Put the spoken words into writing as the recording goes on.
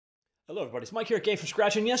Hello everybody, it's Mike here at Game from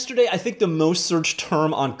Scratch, and yesterday I think the most searched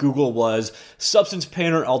term on Google was Substance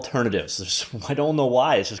Painter alternatives. I don't know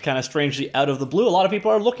why, it's just kind of strangely out of the blue. A lot of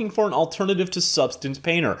people are looking for an alternative to Substance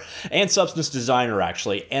Painter and Substance Designer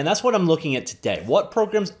actually, and that's what I'm looking at today. What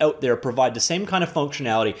programs out there provide the same kind of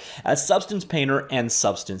functionality as Substance Painter and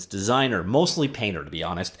Substance Designer? Mostly Painter, to be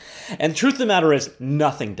honest. And the truth of the matter is,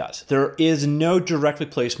 nothing does. There is no direct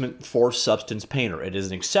replacement for Substance Painter. It is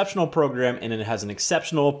an exceptional program and it has an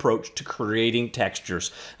exceptional approach to creating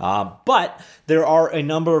textures. But there are a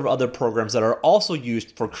number of other programs that are also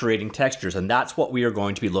used for creating textures, and that's what we are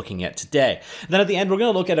going to be looking at today. And then at the end, we're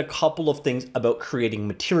going to look at a couple of things about creating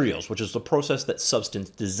materials, which is the process that Substance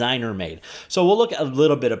Designer made. So we'll look at a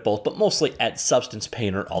little bit at both, but mostly at Substance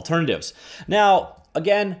Painter alternatives. Now,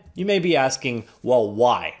 again, you may be asking, well,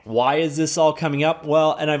 why? Why is this all coming up?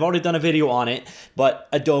 Well, and I've already done a video on it, but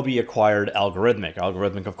Adobe acquired Allegorithmic.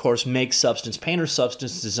 Allegorithmic, of course, makes Substance Painter,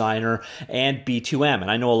 Substance Designer, and B2M.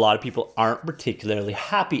 And I know a lot of people aren't particularly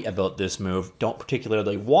happy about this move, don't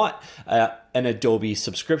particularly want an Adobe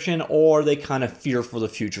subscription, or they kind of fear for the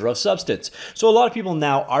future of Substance. So a lot of people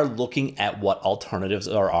now are looking at what alternatives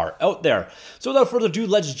are out there. So without further ado,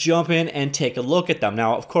 let's jump in and take a look at them.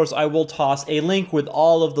 Now, of course, I will toss a link with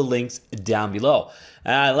all of the links down below.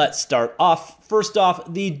 Let's start off. First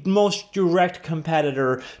off, the most direct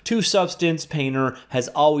competitor to Substance Painter has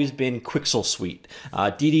always been QuickSoul Suite,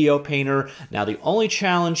 DDO Painter. Now, the only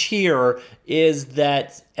challenge here is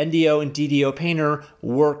that NDO and DDO Painter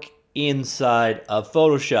work inside of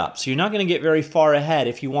Photoshop. So you're not going to get very far ahead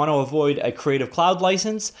if you want to avoid a Creative Cloud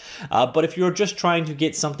license, but if you're just trying to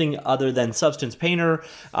get something other than Substance Painter,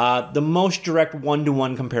 the most direct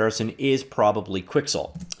one-to-one comparison is probably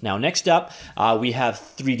QuickSoul. Now next up, we have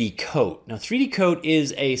 3D Coat. Now 3D Coat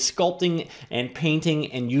is a sculpting and painting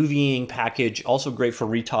and UVing package, also great for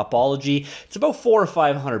retopology. It's about $400 or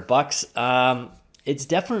 $500. It's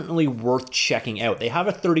definitely worth checking out. They have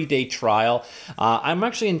a 30-day trial. I'm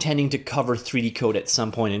actually intending to cover 3D Coat at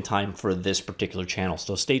some point in time for this particular channel,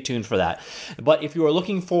 so stay tuned for that. But if you are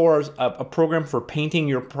looking for a program for painting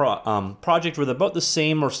your project with about the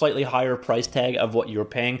same or slightly higher price tag of what you're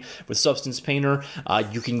paying with Substance Painter,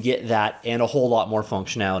 you can get that and a whole lot more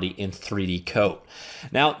functionality in 3D Coat.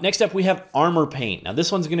 Now, next up we have Armor Paint. Now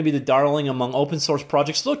this one's going to be the darling among open source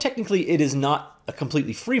projects, though technically it is not a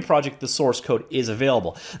completely free project. The source code is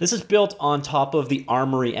available. This is built on top of the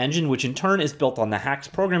Armory engine, which in turn is built on the Hax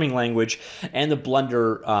programming language and the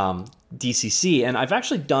Blender DCC, and I've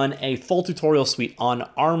actually done a full tutorial suite on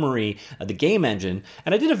Armory, the game engine,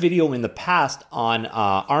 and I did a video in the past on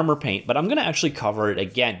Armor Paint, but I'm going to actually cover it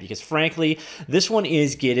again because frankly, this one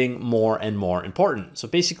is getting more and more important. So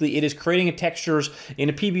basically, it is creating a textures in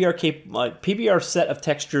a PBR set of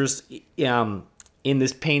textures in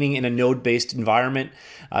this painting in a node-based environment.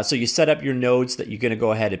 So you set up your nodes that you're going to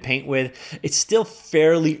go ahead and paint with. It's still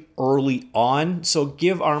fairly early on, so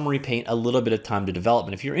give Armory Paint a little bit of time to develop.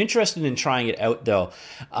 And if you're interested in trying it out though,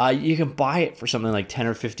 you can buy it for something like 10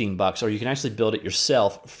 or 15 bucks, or you can actually build it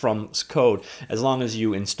yourself from code as long as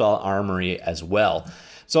you install Armory as well.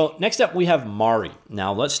 So next up we have Mari.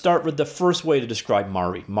 Now let's start with the first way to describe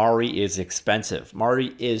Mari. Mari is expensive.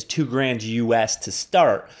 Mari is $2,000 US to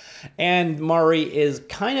start. And Mari is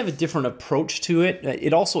kind of a different approach to it.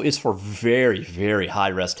 It also is for very, very high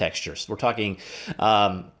res textures. We're talking,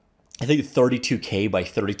 I think 32K by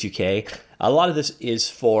 32K. A lot of this is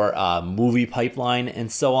for movie pipeline and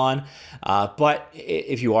so on. But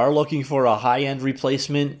if you are looking for a high-end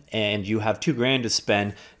replacement and you have $2,000 to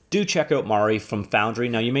spend, do check out Mari from Foundry.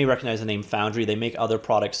 Now, you may recognize the name Foundry. They make other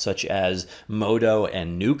products such as Modo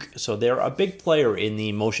and Nuke. So they're a big player in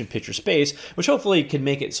the motion picture space, which hopefully can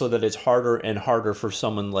make it so that it's harder and harder for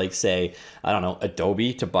someone like, say, I don't know,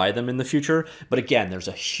 Adobe to buy them in the future. But again, there's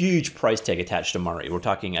a huge price tag attached to Mari. We're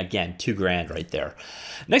talking, again, $2,000 right there.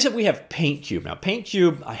 Next up, we have PaintCube. Now,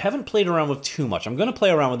 PaintCube, I haven't played around with too much. I'm going to play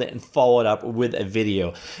around with it and follow it up with a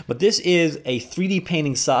video. But this is a 3D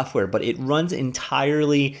painting software, but it runs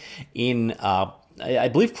entirely in I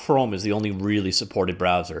believe Chrome is the only really supported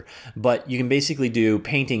browser, but you can basically do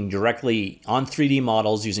painting directly on 3D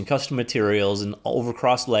models using custom materials and over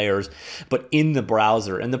cross layers, but in the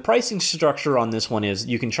browser. And the pricing structure on this one is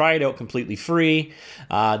you can try it out completely free.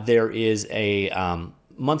 There is a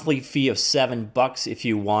monthly fee of $7 if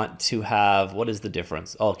you want to have, what is the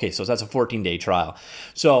difference? Oh, okay, so that's a 14-day trial.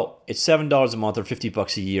 So it's $7 a month or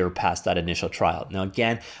 $50 a year past that initial trial. Now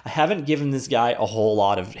again, I haven't given this guy a whole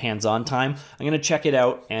lot of hands-on time. I'm gonna check it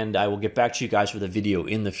out and I will get back to you guys with a video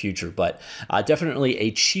in the future, but definitely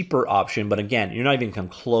a cheaper option. But again, you're not even come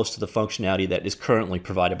close to the functionality that is currently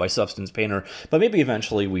provided by Substance Painter, but maybe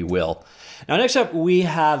eventually we will. Now next up, we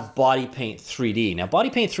have BodyPaint 3D. Now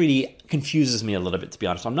BodyPaint 3D confuses me a little bit, to be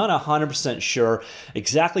honest. I'm not 100% sure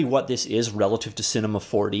exactly what this is relative to Cinema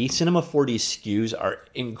 4D. Cinema 4D SKUs are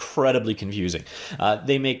incredibly confusing.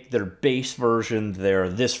 They make their base version, they're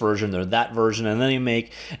this version, they're that version, and then they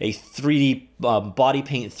make a 3D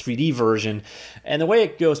BodyPaint 3D version. And the way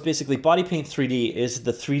it goes, basically, BodyPaint 3D is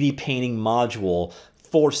the 3D painting module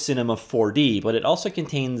for Cinema 4D, but it also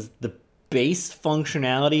contains the base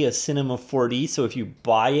functionality of Cinema 4D. So if you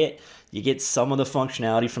buy it, you get some of the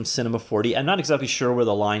functionality from Cinema 4D. I'm not exactly sure where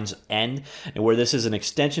the lines end and where this is an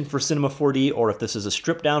extension for Cinema 4D or if this is a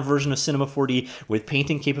stripped down version of Cinema 4D with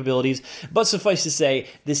painting capabilities. But suffice to say,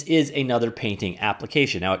 this is another painting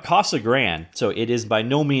application. Now it costs $1,000, so it is by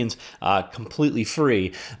no means completely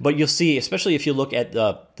free. But you'll see, especially if you look at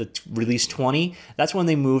the release 20, that's when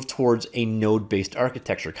they move towards a node-based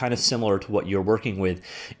architecture, kind of similar to what you're working with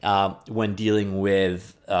when dealing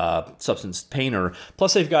with Substance Painter.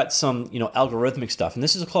 Plus they've got some, algorithmic stuff, and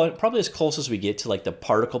this is probably as close as we get to like the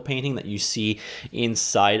particle painting that you see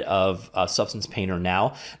inside of Substance Painter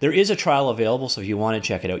now. There is a trial available, so if you want to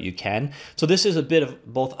check it out, you can. So this is a bit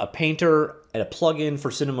of both a painter and a plugin for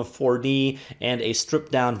Cinema 4D and a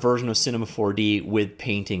stripped down version of Cinema 4D with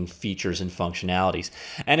painting features and functionalities.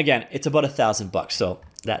 And again, it's about $1,000, so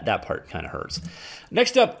that part kind of hurts.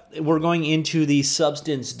 Next up, we're going into the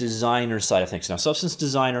Substance Designer side of things. Now, Substance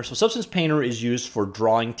Designer, so Substance Painter is used for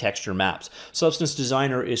drawing texture maps. Substance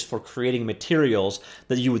Designer is for creating materials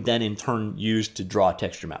that you would then in turn use to draw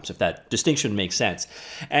texture maps, if that distinction makes sense.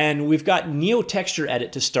 And we've got Neo Texture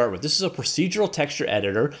Edit to start with. This is a procedural texture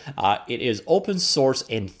editor. It is open source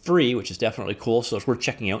and free, which is definitely cool, so it's worth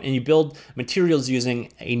checking out. And you build materials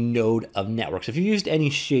using a node of networks. If you've used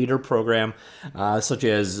any shader program, such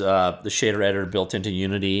as the shader editor built into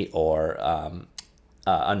Unity or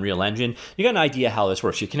Unreal Engine, you got an idea how this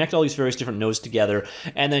works. You connect all these various different nodes together,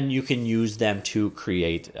 and then you can use them to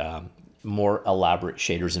create more elaborate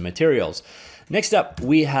shaders and materials. Next up,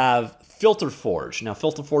 we have Filter Forge. Now,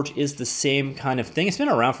 Filter Forge is the same kind of thing. It's been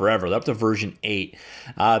around forever. They're up to version 8,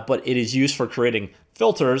 but it is used for creating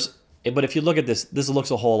filters. But if you look at this, this looks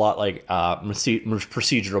a whole lot like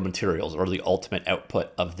procedural materials, or the ultimate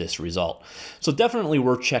output of this result. So definitely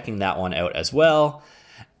worth checking that one out as well.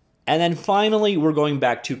 And then finally, we're going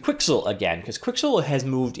back to QuickSoul again, because QuickSoul has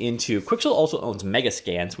moved into, QuickSoul also owns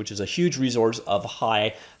Megascans, which is a huge resource of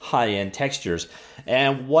high-end textures.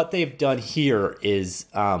 And what they've done here is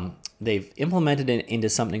they've implemented it into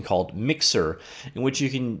something called Mixer, in which you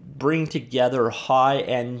can bring together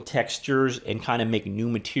high-end textures and kind of make new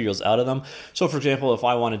materials out of them. So for example, if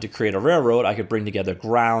I wanted to create a railroad, I could bring together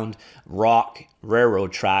ground, rock,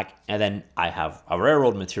 railroad track, and then I have a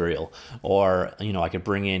railroad material. Or, I could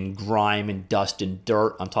bring in grime and dust and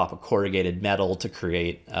dirt on top of corrugated metal to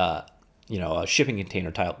create a shipping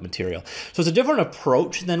container type material. So it's a different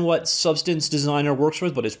approach than what Substance Designer works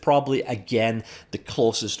with, but it's probably, again, the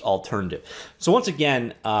closest alternative. So once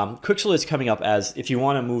again, QuickSoul is coming up as, if you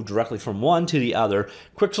want to move directly from one to the other,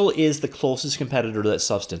 QuickSoul is the closest competitor that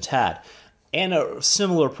Substance had, and a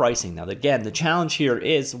similar pricing. Now, again, the challenge here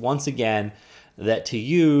is, once again, that to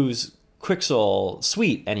use QuickSoul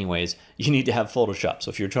Suite anyways, you need to have Photoshop. So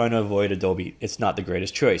if you're trying to avoid Adobe, it's not the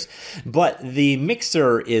greatest choice. But the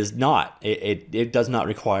Mixer is not. It does not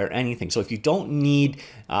require anything. So if you don't need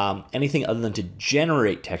anything other than to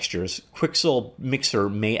generate textures, QuickSoul Mixer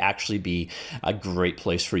may actually be a great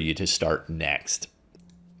place for you to start next.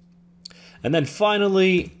 And then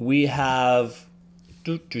finally, we have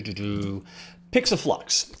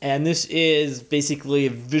Flux, and this is basically a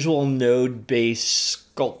visual node-based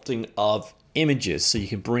sculpting of images. So you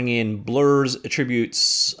can bring in blurs,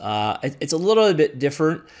 attributes. It's a little bit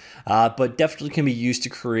different, but definitely can be used to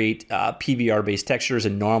create PBR-based textures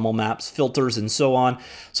and normal maps, filters, and so on.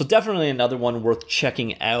 So definitely another one worth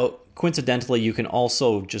checking out. Coincidentally, you can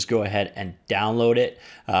also just go ahead and download it.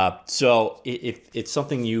 So if it's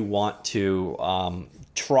something you want to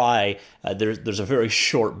try, there's a very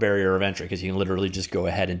short barrier of entry because you can literally just go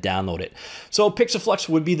ahead and download it. So Pixelflux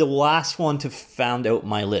would be the last one to round out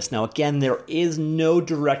my list. Now again, there is no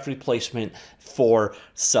direct replacement for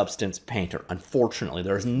Substance Painter. Unfortunately,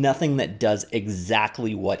 there's nothing that does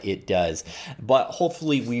exactly what it does, but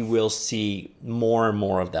hopefully we will see more and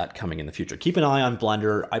more of that coming in the future. Keep an eye on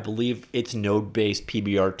Blender. I believe its node-based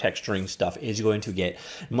PBR texturing stuff is going to get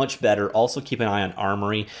much better. Also keep an eye on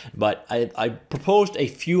Armory, but I proposed a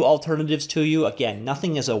few alternatives to you. Again,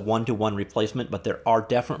 nothing is a one-to-one replacement, but there are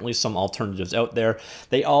definitely some alternatives out there.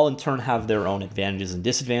 They all in turn have their own advantages and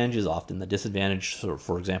disadvantages. Often the disadvantage,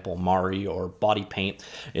 for example, Mari or BodyPaint,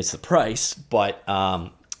 it's the price, but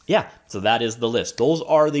yeah, so that is the list. Those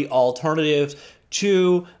are the alternatives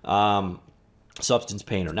to Substance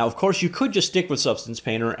Painter. Now, of course, you could just stick with Substance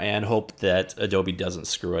Painter and hope that Adobe doesn't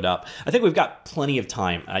screw it up. I think we've got plenty of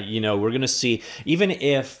time. You know, we're going to see, even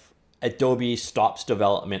if Adobe stops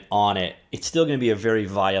development on it, it's still going to be a very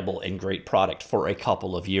viable and great product for a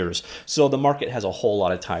couple of years. So the market has a whole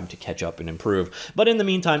lot of time to catch up and improve. But in the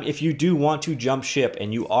meantime, if you do want to jump ship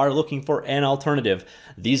and you are looking for an alternative,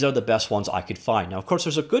 these are the best ones I could find. Now, of course,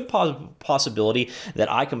 there's a good possibility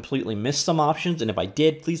that I completely missed some options. And if I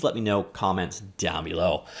did, please let me know, comments down below.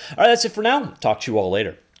 All right, that's it for now. Talk to you all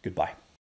later. Goodbye.